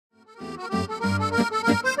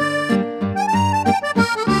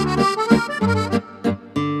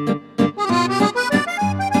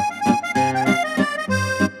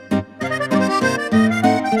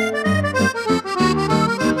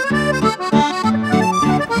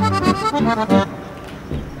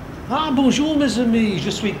Ah, bonjour mes amis, je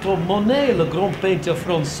suis Claude Monet, le grand peintre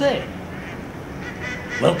français.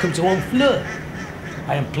 Welcome to Honfleur.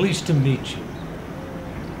 I am pleased to meet you.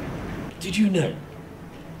 Did you know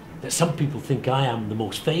that some people think I am the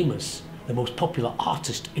most famous, the most popular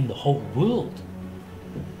artist in the whole world?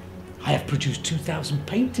 I have produced 2,000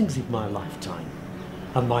 paintings in my lifetime,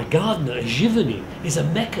 and my garden at Giverny is a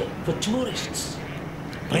mecca for tourists.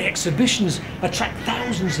 My exhibitions attract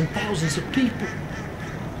thousands and thousands of people,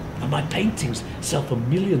 and my paintings sell for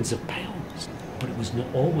millions of pounds. But it was not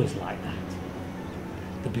always like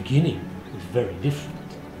that. The beginning was very different.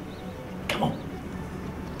 Come on.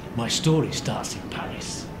 My story starts in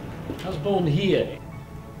Paris. I was born here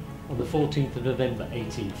on the 14th of November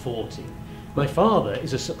 1840. My father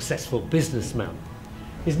is a successful businessman.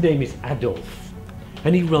 His name is Adolphe,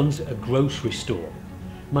 and he runs a grocery store.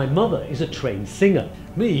 My mother is a trained singer.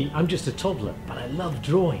 Me, I'm just a toddler, but I love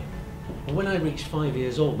drawing. And when I reach 5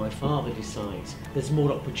 years old, my father decides there's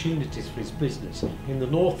more opportunities for his business in the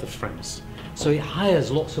north of France. So he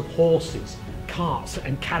hires lots of horses, carts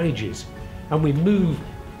and carriages, and we move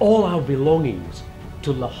all our belongings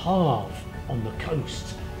to Le Havre on the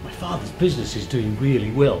coast. My father's business is doing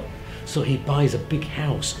really well, so he buys a big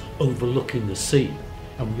house overlooking the sea,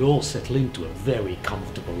 and we all settle into a very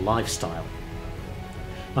comfortable lifestyle.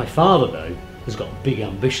 My father, though, has got big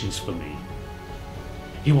ambitions for me.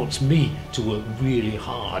 He wants me to work really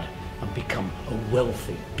hard and become a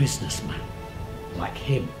wealthy businessman, like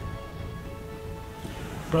him.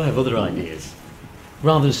 But I have other ideas.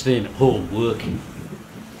 Rather than staying at home working,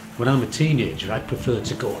 when I'm a teenager, I prefer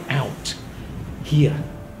to go out, here,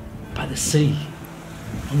 by the sea,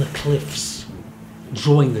 on the cliffs,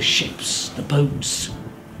 drawing the ships, the boats,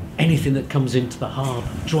 anything that comes into the harbour,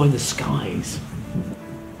 drawing the skies.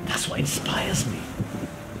 That's what inspires me.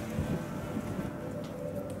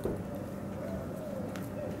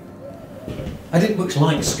 I didn't much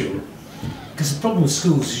like school, because the problem with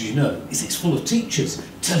schools, as you know, is it's full of teachers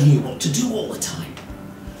telling you what to do all the time.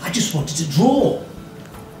 I just wanted to draw.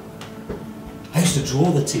 I used to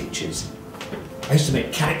draw the teachers. I used to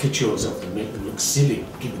make caricatures of them, make them look silly,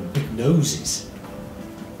 give them big noses.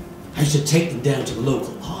 I used to take them down to the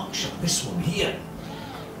local art shop, this one here,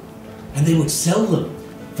 and they would sell them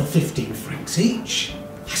for 15 francs each.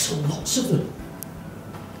 I sold lots of them.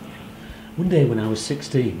 One day when I was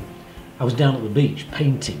 16, I was down at the beach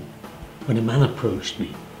painting when a man approached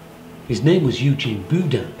me. His name was Eugene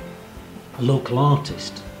Boudin, a local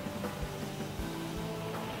artist.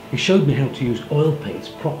 He showed me how to use oil paints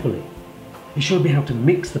properly. He showed me how to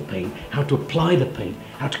mix the paint, how to apply the paint,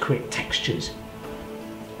 how to create textures.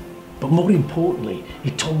 But more importantly,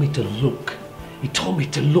 he told me to look. He told me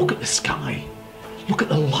to look at the sky, look at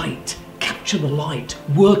the light, capture the light,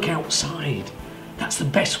 work outside. That's the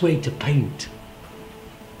best way to paint.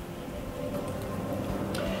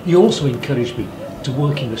 He also encouraged me to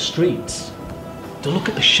work in the streets, to look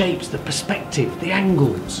at the shapes, the perspective, the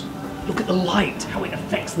angles, look at the light, how it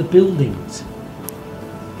affects the buildings.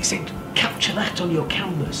 He said, capture that on your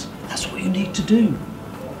canvas. That's what you need to do.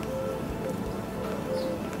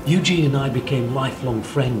 Eugene and I became lifelong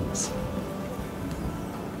friends.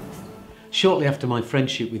 Shortly after my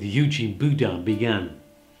friendship with Eugene Boudin began,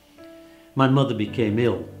 my mother became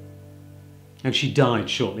ill, and she died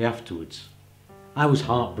shortly afterwards. I was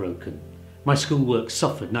heartbroken. My schoolwork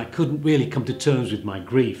suffered and I couldn't really come to terms with my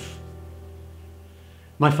grief.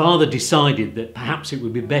 My father decided that perhaps it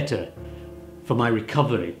would be better for my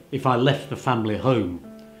recovery if I left the family home,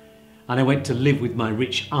 and I went to live with my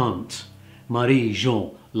rich aunt,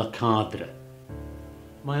 Marie-Jean Lacadre.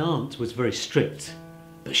 My aunt was very strict,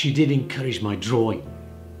 but she did encourage my drawing.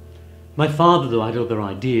 My father, though, had other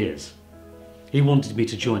ideas. He wanted me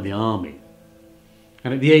to join the army,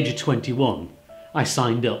 and at the age of 21, I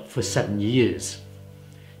signed up for 7 years.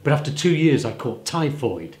 But after 2 years I caught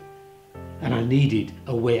typhoid and I needed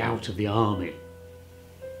a way out of the army.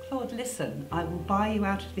 Claude, listen, I will buy you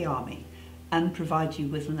out of the army and provide you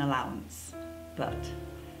with an allowance. But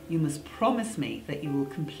you must promise me that you will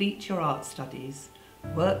complete your art studies,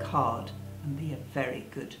 work hard and be a very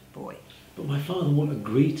good boy. But my father won't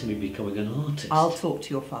agree to me becoming an artist. I'll talk to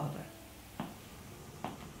your father.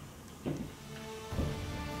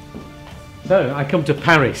 So I come to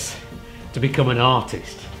Paris to become an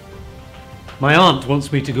artist. My aunt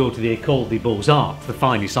wants me to go to the École des Beaux-Arts, the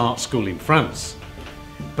finest art school in France.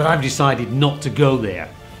 But I've decided not to go there.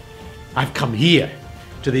 I've come here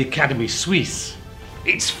to the Académie Suisse.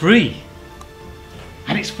 It's free.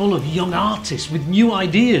 And it's full of young artists with new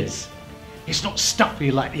ideas. It's not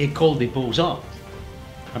stuffy like the École des Beaux-Arts.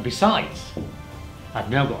 And besides, I've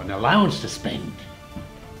now got an allowance to spend.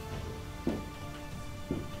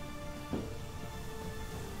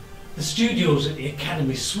 The studios at the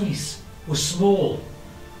Académie Suisse were small,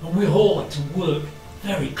 and we all had to work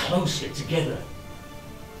very closely together.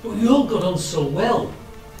 But we all got on so well.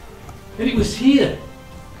 And it was here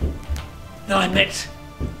that I met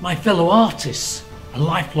my fellow artists and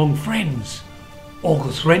lifelong friends.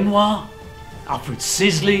 Auguste Renoir, Alfred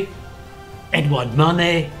Sisley, Edouard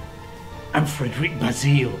Manet and Frédéric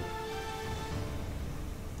Bazille.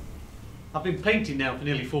 I've been painting now for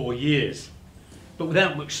nearly 4 years, but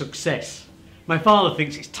without much success. My father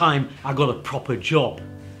thinks it's time I got a proper job.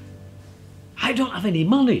 I don't have any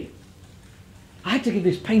money. I had to give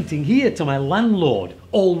this painting here to my landlord,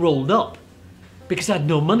 all rolled up, because I had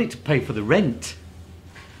no money to pay for the rent.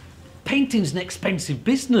 Painting's an expensive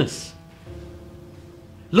business.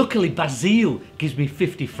 Luckily, Bazille gives me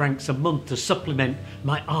 50 francs a month to supplement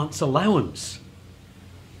my aunt's allowance.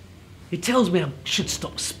 He tells me I should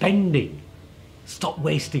stop spending, stop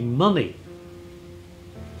wasting money.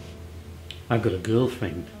 I've got a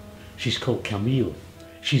girlfriend. She's called Camille.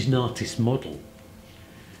 She's an artist model.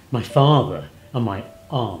 My father and my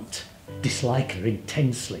aunt dislike her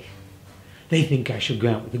intensely. They think I should go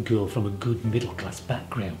out with a girl from a good middle-class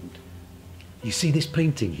background. You see this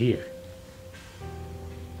painting here?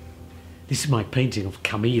 This is my painting of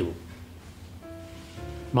Camille.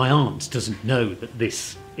 My aunt doesn't know that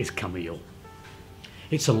this is Camille.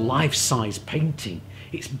 It's a life-size painting.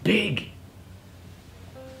 It's big.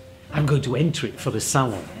 I'm going to enter it for the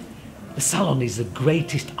Salon. The Salon is the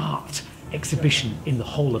greatest art exhibition in the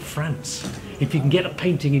whole of France. If you can get a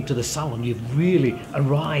painting into the Salon, you've really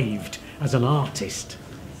arrived as an artist.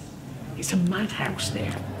 It's a madhouse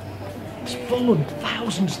there. It's full of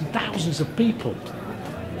thousands and thousands of people.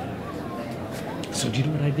 So do you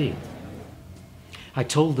know what I did? I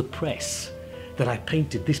told the press that I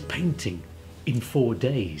painted this painting in 4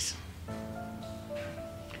 days.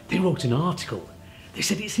 They wrote an article. They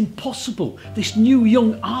said it's impossible. This new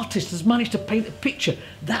young artist has managed to paint a picture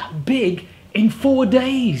that big in 4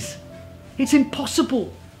 days. It's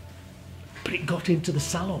impossible. But it got into the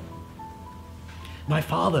Salon. My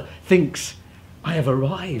father thinks I have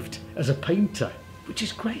arrived as a painter, which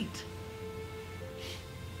is great.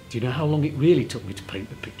 Do you know how long it really took me to paint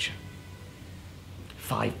the picture?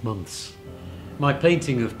 5 months. My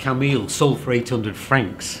painting of Camille sold for 800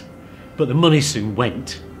 francs, but the money soon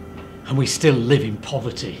went, and we still live in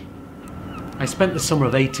poverty. I spent the summer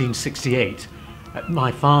of 1868 at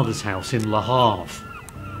my father's house in Le Havre.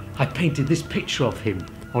 I painted this picture of him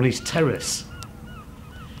on his terrace.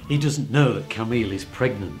 He doesn't know that Camille is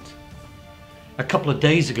pregnant. A couple of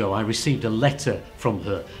days ago, I received a letter from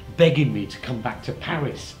her begging me to come back to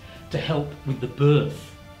Paris to help with the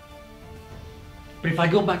birth. But if I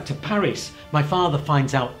go back to Paris, my father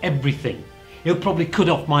finds out everything. He'll probably cut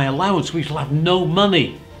off my allowance. We shall have no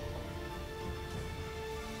money.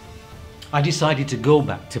 I decided to go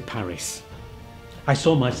back to Paris. I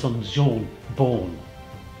saw my son Jean born.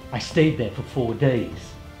 I stayed there for 4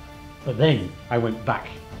 days. But then I went back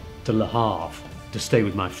to Le Havre to stay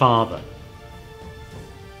with my father.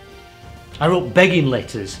 I wrote begging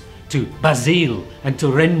letters to Bazille and to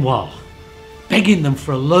Renoir, begging them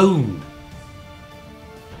for a loan.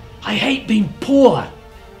 I hate being poor.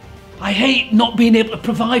 I hate not being able to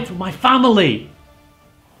provide for my family.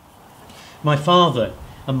 My father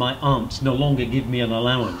and my aunt no longer give me an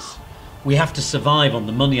allowance. We have to survive on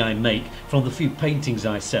the money I make from the few paintings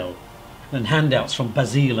I sell and handouts from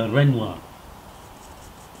Bazille and Renoir.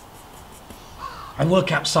 I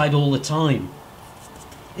work outside all the time,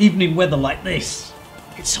 even in weather like this.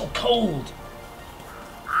 It's so cold.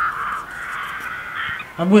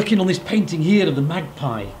 I'm working on this painting here of the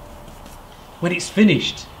magpie. When it's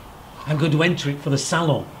finished, I'm going to enter it for the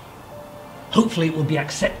Salon. Hopefully it will be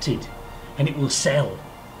accepted and it will sell.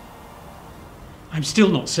 I'm still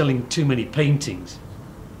not selling too many paintings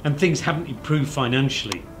and things haven't improved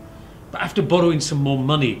financially. But after borrowing some more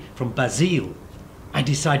money from Bazille, I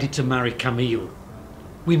decided to marry Camille.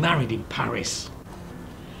 We married in Paris.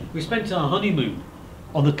 We spent our honeymoon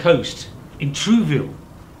on the coast in Trouville,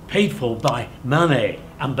 paid for by Manet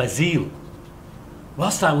and Bazille.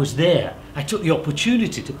 Whilst I was there, I took the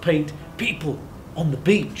opportunity to paint people on the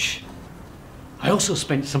beach. I also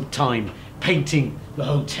spent some time painting the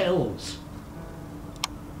hotels.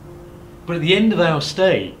 But at the end of our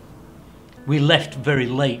stay, we left very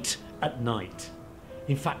late at night.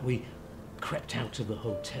 In fact, we crept out of the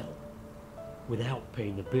hotel without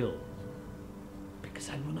paying the bill because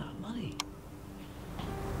I'd run out of money.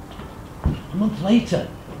 A month later,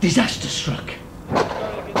 disaster struck.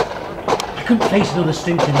 I couldn't face another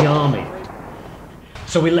stint in the army.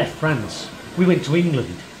 So we left France. We went to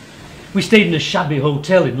England. We stayed in a shabby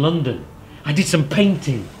hotel in London. I did some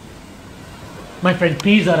painting. My friend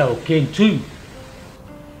Pizarro came too.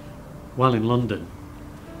 While in London,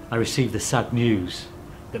 I received the sad news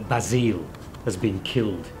that Basile has been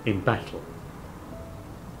killed in battle.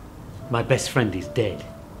 My best friend is dead.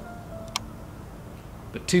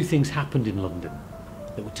 But two things happened in London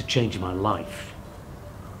that were to change my life.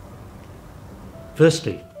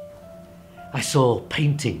 Firstly, I saw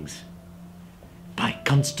paintings by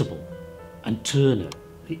Constable and Turner,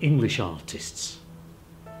 the English artists.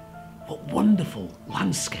 What wonderful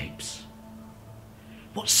landscapes.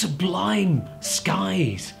 What sublime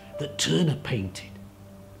skies that Turner painted.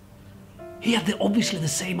 He had obviously the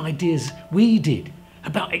same ideas we did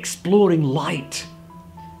about exploring light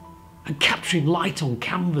and capturing light on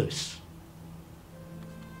canvas.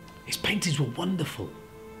 His paintings were wonderful.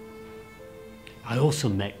 I also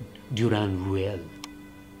met Durand Ruel,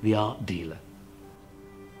 the art dealer.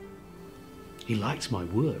 He likes my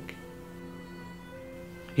work.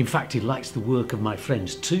 In fact, he likes the work of my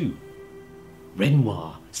friends too.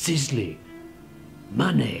 Renoir, Sisley,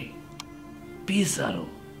 Monet, Pizarro.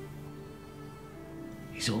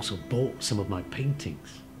 He's also bought some of my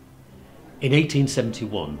paintings. In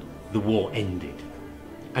 1871, the war ended.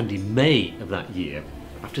 And in May of that year,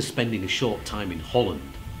 after spending a short time in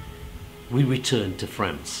Holland, we returned to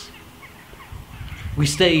France. We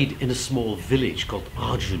stayed in a small village called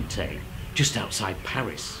Argenteuil, just outside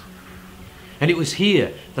Paris. And it was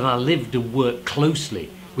here that I lived and worked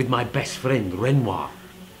closely with my best friend Renoir.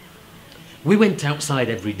 We went outside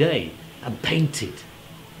every day and painted.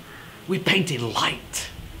 We painted light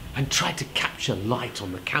and tried to capture light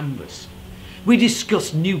on the canvas. We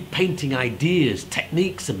discussed new painting ideas,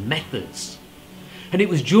 techniques and methods. And it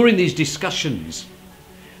was during these discussions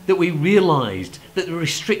that we realised that the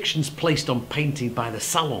restrictions placed on painting by the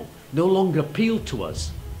salon no longer appealed to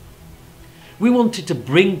us. We wanted to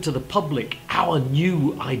bring to the public our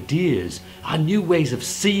new ideas, our new ways of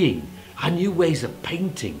seeing, our new ways of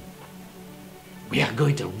painting. We are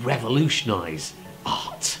going to revolutionise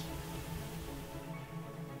art.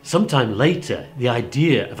 Sometime later, the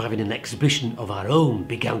idea of having an exhibition of our own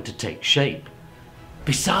began to take shape.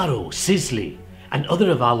 Pizarro, Sisley, and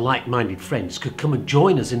other of our like-minded friends could come and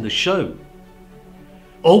join us in the show.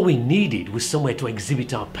 All we needed was somewhere to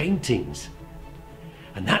exhibit our paintings.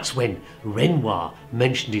 And that's when Renoir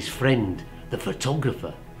mentioned his friend, the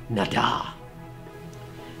photographer, Nadar.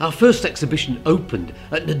 Our first exhibition opened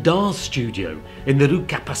at Nadar's studio in the Rue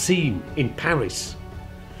Capucine in Paris.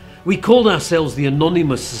 We called ourselves the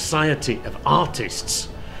Anonymous Society of Artists,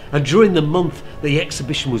 and during the month the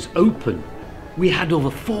exhibition was open, we had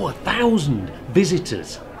over 4,000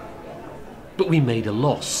 visitors. But we made a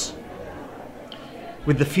loss,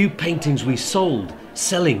 with the few paintings we sold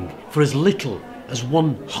selling for as little as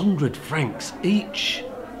 100 francs each.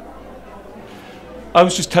 I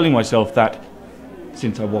was just telling myself that,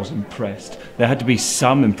 since I was impressed, there had to be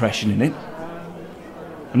some impression in it.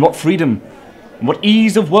 And what freedom, and what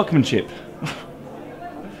ease of workmanship.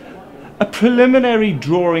 A preliminary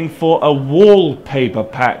drawing for a wallpaper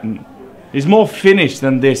pattern is more finished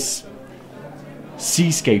than this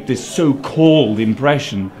seascape, this so-called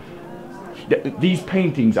impression. These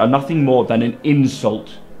paintings are nothing more than an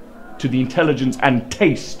insult to the intelligence and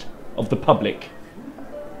taste of the public.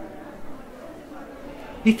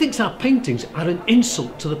 He thinks our paintings are an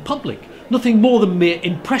insult to the public, nothing more than mere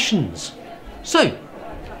impressions. So,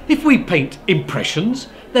 if we paint impressions,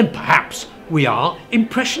 then perhaps we are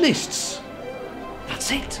Impressionists.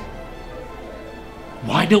 That's it.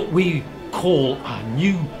 Why don't we call our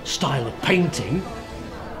new style of painting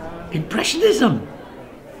Impressionism?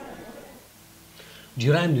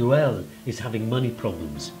 Durand Ruel is having money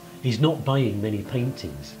problems. He's not buying many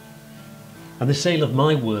paintings. And the sale of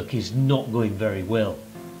my work is not going very well.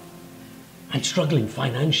 I'm struggling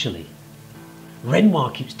financially.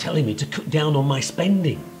 Renoir keeps telling me to cut down on my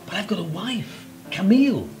spending. But I've got a wife,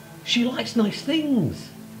 Camille. She likes nice things.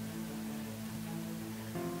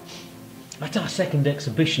 At our second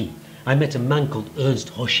exhibition, I met a man called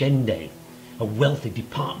Ernst Hochende, a wealthy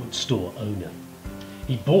department store owner.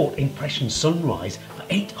 He bought Impression Sunrise for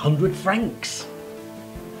 800 francs.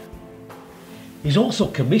 He's also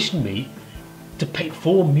commissioned me to paint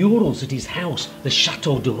 4 murals at his house, the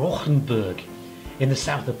Chateau de Rochenberg, in the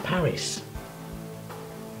south of Paris.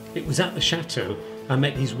 It was at the chateau I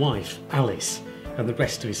met his wife, Alice, and the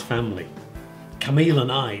rest of his family. Camille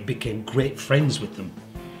and I became great friends with them.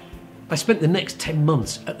 I spent the next 10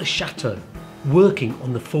 months at the chateau, working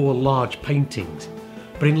on the 4 large paintings.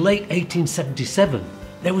 But in late 1877,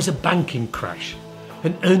 there was a banking crash,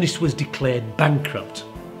 and Ernest was declared bankrupt.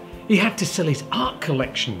 He had to sell his art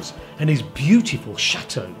collections and his beautiful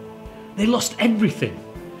chateau. They lost everything.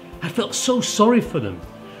 I felt so sorry for them,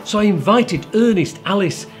 so I invited Ernest,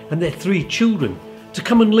 Alice and their 3 children to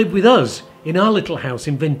come and live with us in our little house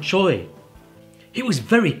in Venchoy. It was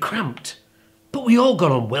very cramped, but we all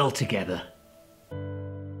got on well together.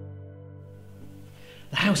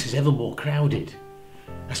 The house is ever more crowded,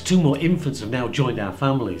 as 2 more infants have now joined our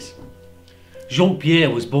families. Jean-Pierre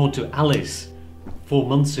was born to Alice 4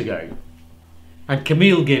 months ago, and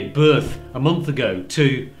Camille gave birth a month ago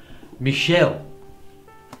to Michel.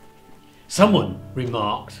 Someone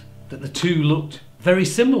remarked that the 2 looked very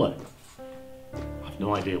similar. I've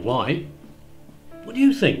no idea why. What do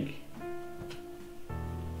you think?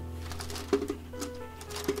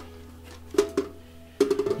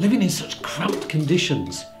 Living in such cramped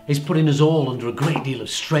conditions is putting us all under a great deal of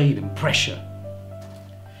strain and pressure.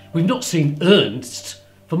 We've not seen Ernst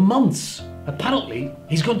for months. Apparently,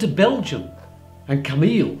 he's gone to Belgium. And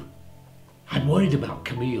Camille, I'm worried about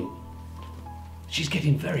Camille. She's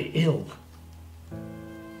getting very ill.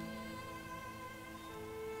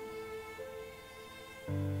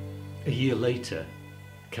 A year later,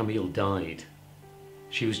 Camille died.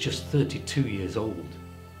 She was just 32 years old.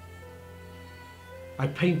 I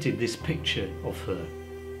painted this picture of her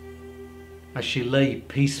as she lay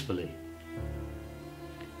peacefully.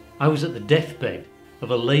 I was at the deathbed of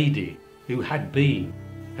a lady who had been,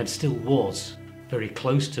 and still was, very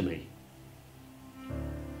close to me.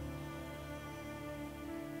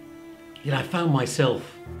 Yet I found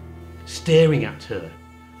myself staring at her,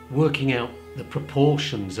 working out the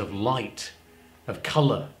proportions of light, of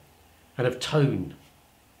colour, and of tone.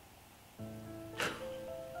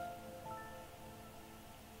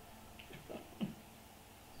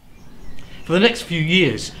 For the next few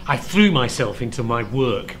years, I threw myself into my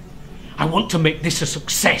work. I want to make this a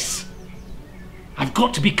success. I've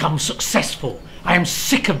got to become successful. I am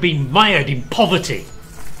sick of being mired in poverty.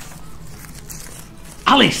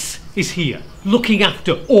 Alice is here, looking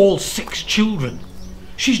after all 6 children.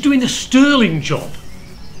 She's doing a sterling job.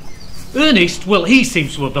 Ernest, well, he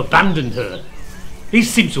seems to have abandoned her. He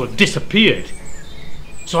seems to have disappeared.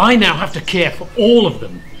 So I now have to care for all of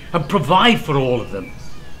them and provide for all of them.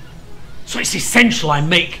 So it's essential I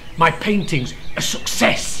make my paintings a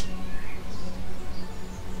success.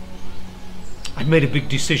 I've made a big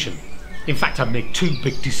decision. In fact, I've made 2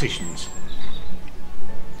 big decisions.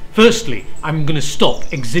 Firstly, I'm going to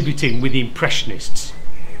stop exhibiting with the Impressionists.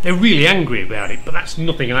 They're really angry about it, but that's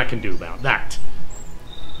nothing I can do about that.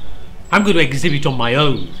 I'm going to exhibit on my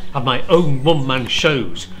own, have my own one-man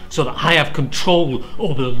shows, so that I have control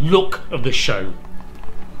over the look of the show.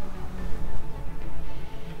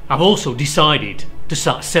 I've also decided to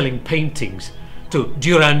start selling paintings to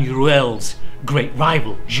Durand Ruel's great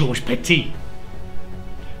rival, Georges Petit.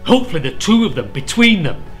 Hopefully the 2 of them, between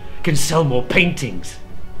them, can sell more paintings.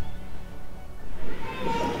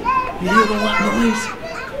 You hear all that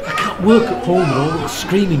noise? I can't work at home with all those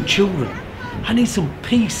screaming children. I need some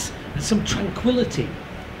peace and some tranquility.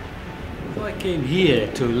 So I came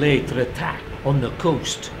here to Les Haystacks on the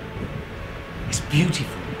coast. It's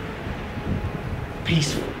beautiful,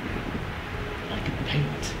 peaceful. I can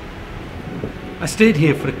paint. I stayed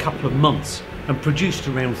here for a couple of months and produced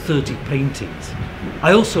around 30 paintings.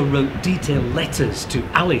 I also wrote detailed letters to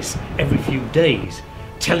Alice every few days,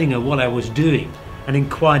 telling her what I was doing and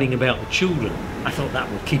inquiring about the children. I thought that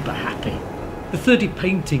would keep her happy. The 30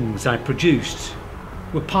 paintings I produced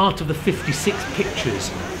were part of the 56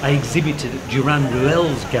 pictures I exhibited at Durand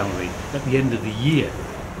Ruel's gallery at the end of the year,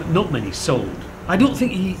 but not many sold. I don't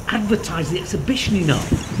think he advertised the exhibition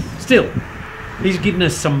enough. Still, he's given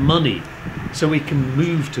us some money so we can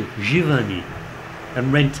move to Giverny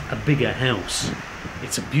and rent a bigger house.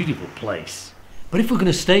 It's a beautiful place. But if we're going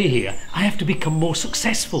to stay here, I have to become more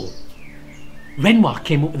successful. Renoir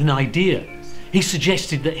came up with an idea. He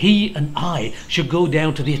suggested that he and I should go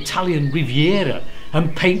down to the Italian Riviera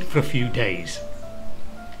and paint for a few days.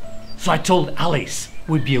 So I told Alice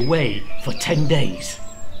we'd be away for 10 days.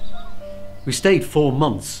 We stayed 4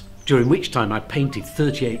 months, during which time I painted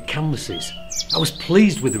 38 canvases. I was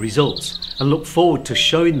pleased with the results and looked forward to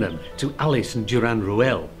showing them to Alice and Durand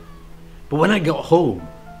Ruel. But when I got home,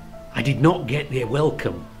 I did not get the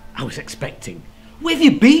welcome I was expecting. "Where have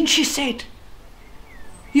you been?" she said.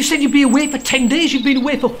 "You said you'd be away for 10 days, you've been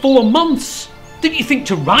away for 4 months. Didn't you think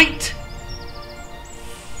to write?"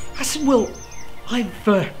 I said, "Well,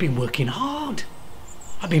 I've been working hard.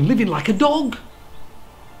 I've been living like a dog."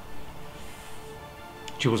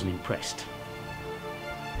 She wasn't impressed.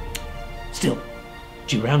 Still,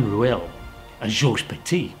 Durand Ruel and Georges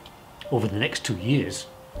Petit, over the next 2 years,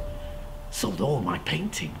 sold all my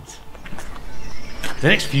paintings. The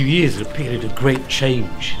next few years are a period of great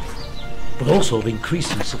change. but also of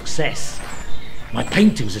increasing success. My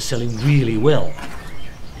paintings are selling really well.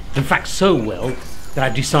 In fact, so well that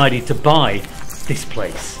I've decided to buy this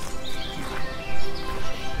place.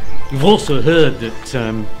 You've also heard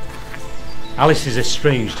that Alice's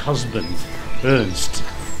estranged husband, Ernst,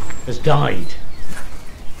 has died.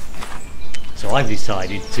 So I've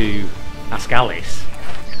decided to ask Alice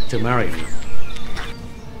to marry me.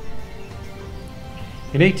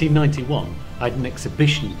 In 1891, I had an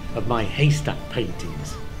exhibition of my Haystack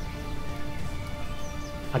paintings.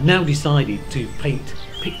 I've now decided to paint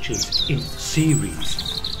pictures in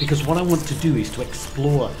series because what I want to do is to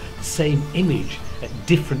explore the same image at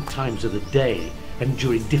different times of the day and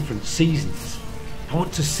during different seasons. I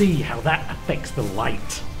want to see how that affects the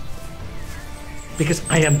light. Because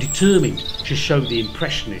I am determined to show the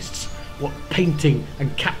Impressionists what painting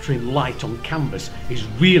and capturing light on canvas is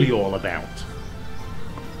really all about.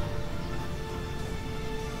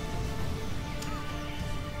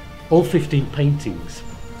 All 15 paintings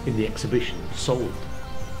in the exhibition sold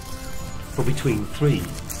for between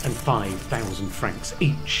 3,000 and 5,000 francs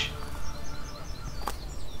each.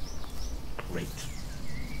 Great.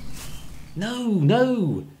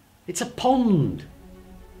 No, it's a pond.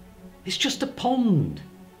 It's just a pond.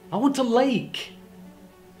 I want a lake.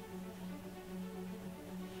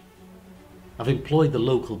 I've employed the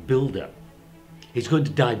local builder. He's going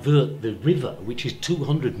to divert the river, which is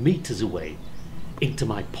 200 meters away, into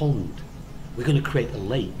my pond. We're going to create a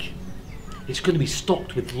lake. It's going to be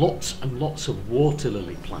stocked with lots and lots of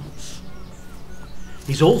waterlily plants.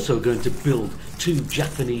 He's also going to build 2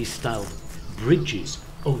 Japanese-style bridges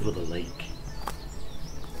over the lake.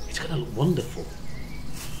 It's going to look wonderful.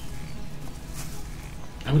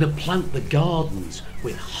 I'm going to plant the gardens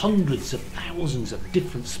with hundreds of thousands of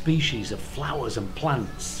different species of flowers and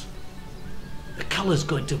plants. The colour's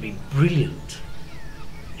going to be brilliant.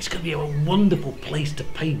 It's going to be a wonderful place to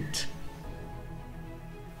paint.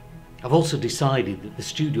 I've also decided that the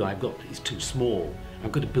studio I've got is too small. I'm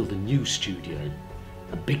going to build a new studio,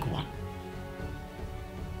 a big one.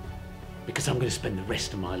 Because I'm going to spend the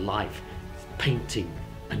rest of my life painting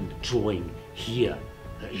and drawing here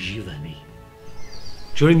at Giverny.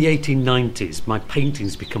 During the 1890s, my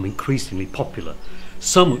paintings become increasingly popular.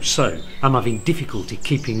 So much so, I'm having difficulty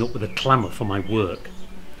keeping up with the clamour for my work.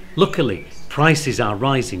 Luckily, prices are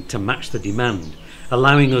rising to match the demand,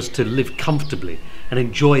 allowing us to live comfortably and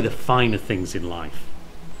enjoy the finer things in life.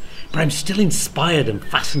 But I'm still inspired and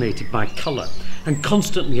fascinated by colour and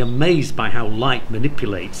constantly amazed by how light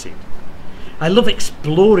manipulates it. I love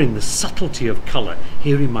exploring the subtlety of colour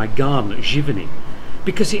here in my garden at Giverny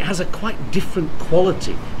because it has a quite different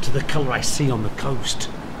quality to the colour I see on the coast.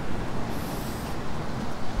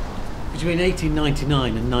 Between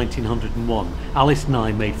 1899 and 1901, Alice and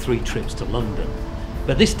I made 3 trips to London,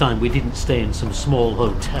 but this time we didn't stay in some small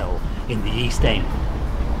hotel in the East End.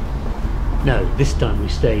 No, this time we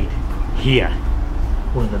stayed here,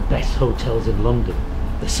 one of the best hotels in London,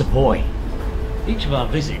 the Savoy. Each of our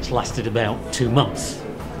visits lasted about 2 months.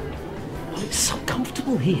 Oh, it's so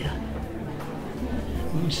comfortable here.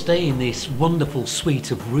 We would stay in this wonderful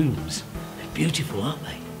suite of rooms. They're beautiful, aren't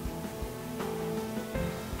they?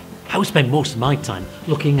 I would spend most of my time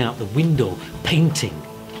looking out the window, painting.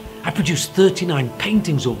 I produced 39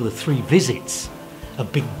 paintings over the 3 visits.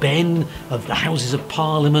 Of Big Ben, of the Houses of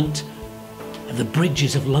Parliament, of the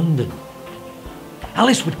bridges of London.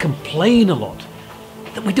 Alice would complain a lot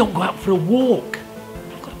that we don't go out for a walk.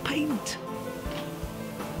 I've got to paint.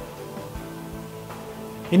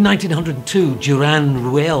 In 1902, Durand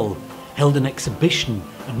Ruel held an exhibition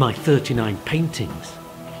of my 39 paintings.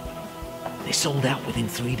 They sold out within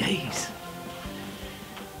 3 days.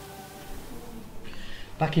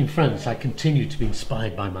 Back in France, I continued to be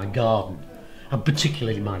inspired by my garden, and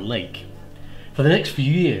particularly my lake. For the next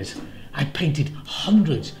few years, I painted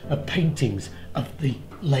hundreds of paintings of the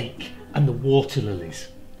lake and the water lilies.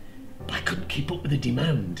 But I couldn't keep up with the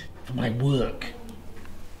demand for my work.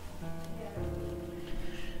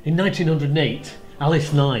 In 1908,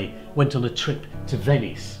 Alice and I went on a trip to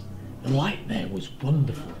Venice. The light there was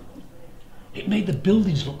wonderful. It made the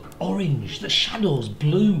buildings look orange, the shadows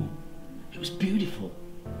blue. It was beautiful.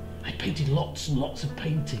 I painted lots and lots of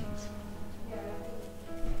paintings.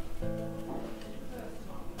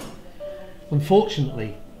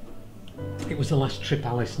 Unfortunately, it was the last trip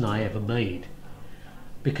Alice and I ever made,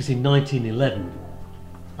 because in 1911,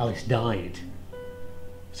 Alice died,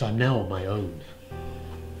 so I'm now on my own.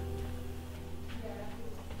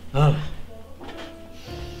 The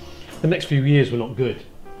next few years were not good.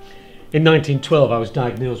 In 1912, I was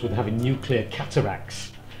diagnosed with having nuclear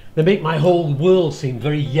cataracts. They make my whole world seem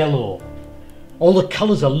very yellow. All the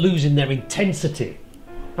colours are losing their intensity.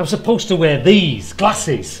 I'm supposed to wear these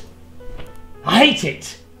glasses. I hate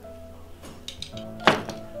it!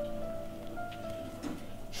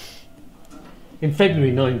 In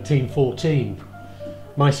February 1914,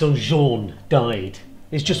 my son Jean died.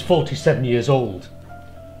 He's just 47 years old.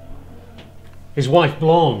 His wife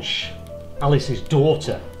Blanche, Alice's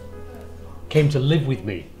daughter, came to live with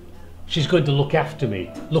me. She's going to look after me,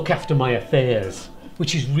 look after my affairs,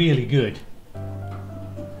 which is really good.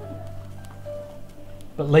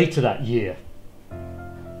 But later that year,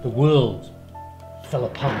 the world fell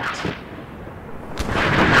apart.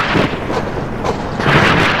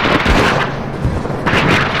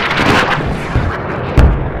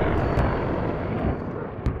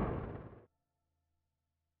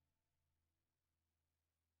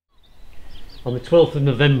 On the 12th of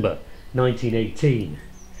November 1918,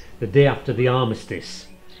 the day after the armistice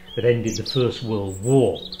that ended the First World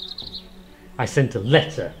War, I sent a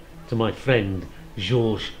letter to my friend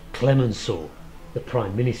Georges Clemenceau, the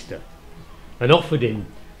Prime Minister, and offered him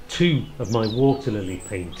 2 of my Waterlily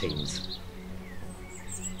paintings.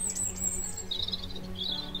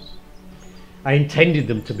 I intended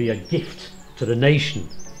them to be a gift to the nation,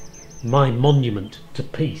 my monument to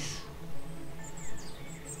peace.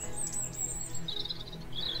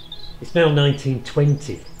 It's now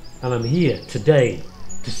 1920 and I'm here today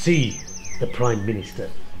to see the Prime Minister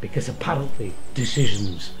because apparently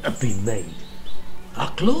decisions have been made.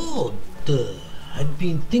 Claude, I've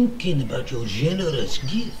been thinking about your generous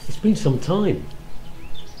gift. It's been some time.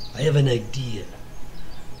 I have an idea.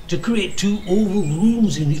 To create 2 oval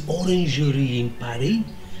rooms in the Orangerie in Paris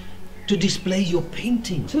to display your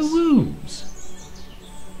paintings. 2 rooms?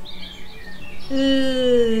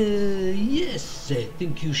 Yes, I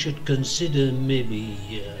think you should consider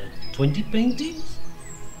maybe 20 paintings.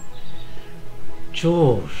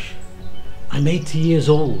 George, I'm 80 years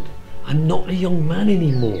old. I'm not a young man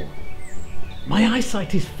anymore. My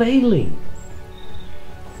eyesight is failing.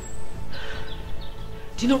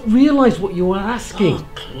 Do you not realise what you are asking?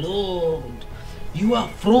 Claude, you are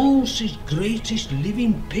France's greatest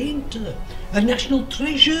living painter, a national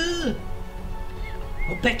treasure.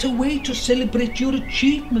 A better way to celebrate your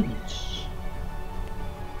achievements.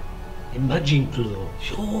 Imagine,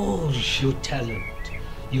 Claude, your talent,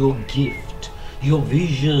 your gift, your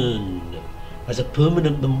vision, as a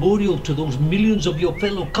permanent memorial to those millions of your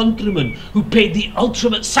fellow countrymen who paid the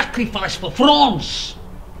ultimate sacrifice for France.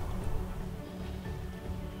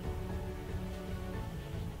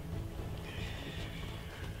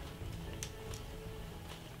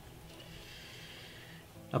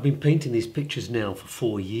 I've been painting these pictures now for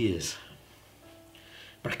 4 years,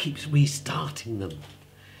 but I keep restarting them.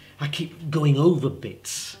 I keep going over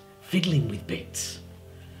bits, fiddling with bits,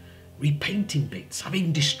 repainting bits. I've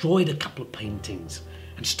even destroyed a couple of paintings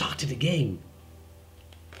and started again.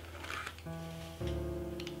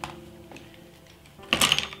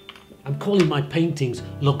 I'm calling my paintings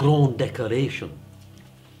La Grande Décoration.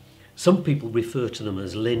 Some people refer to them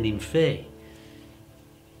as Les Nymphes.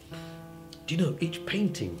 Do you know, each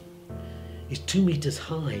painting is 2 meters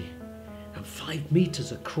high and 5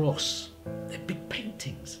 meters across. They're big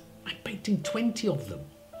paintings. I'm painting 20 of them.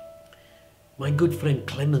 My good friend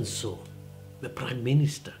Clemenceau, the Prime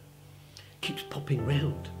Minister, keeps popping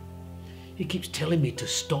round. He keeps telling me to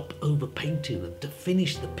stop overpainting them, to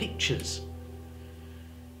finish the pictures.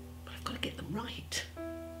 But I've got to get them right.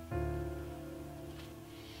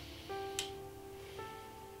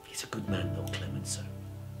 He's a good man though, Clemenceau.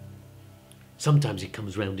 Sometimes he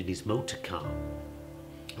comes round in his motor car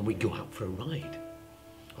and we go out for a ride.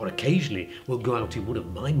 Or occasionally we'll go out in one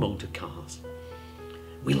of my motor cars.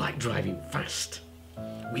 We like driving fast.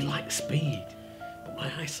 We like speed. But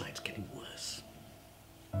my eyesight's getting worse.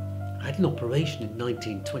 I had an operation in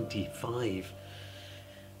 1925.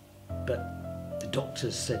 But the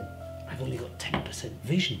doctors said I've only got 10%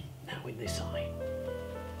 vision now in this eye.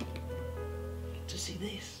 To see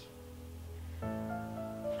this.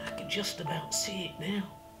 I can just about see it now.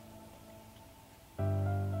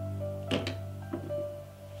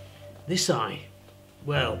 This eye,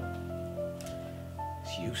 well,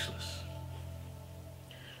 it's useless.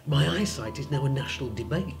 My eyesight is now a national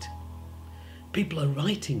debate. People are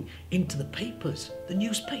writing into the papers, the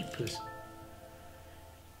newspapers,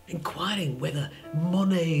 inquiring whether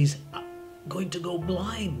Monet's going to go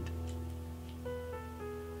blind.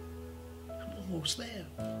 I'm almost there.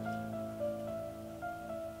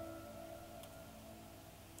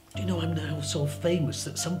 Do you know I'm now so famous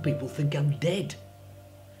that some people think I'm dead?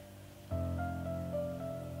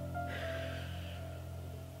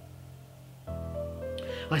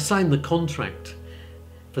 I signed the contract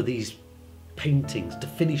for these paintings, to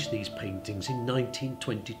finish these paintings in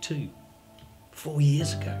 1922, 4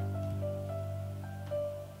 years ago.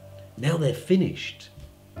 Now they're finished,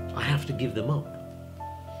 I have to give them up.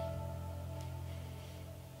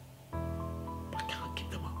 I can't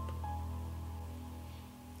give them up.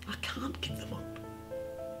 I can't give them up.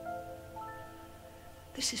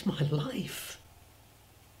 This is my life.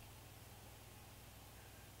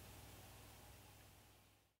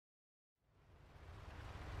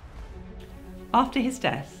 After his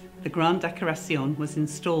death, the Grande Decoration was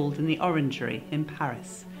installed in the Orangery in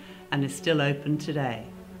Paris and is still open today.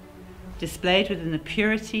 Displayed within the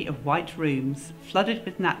purity of white rooms flooded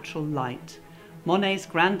with natural light, Monet's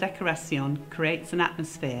Grande Decoration creates an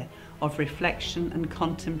atmosphere of reflection and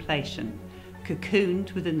contemplation,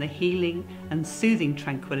 cocooned within the healing and soothing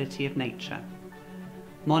tranquility of nature.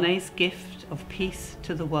 Monet's gift of peace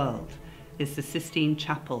to the world is the Sistine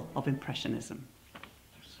Chapel of Impressionism.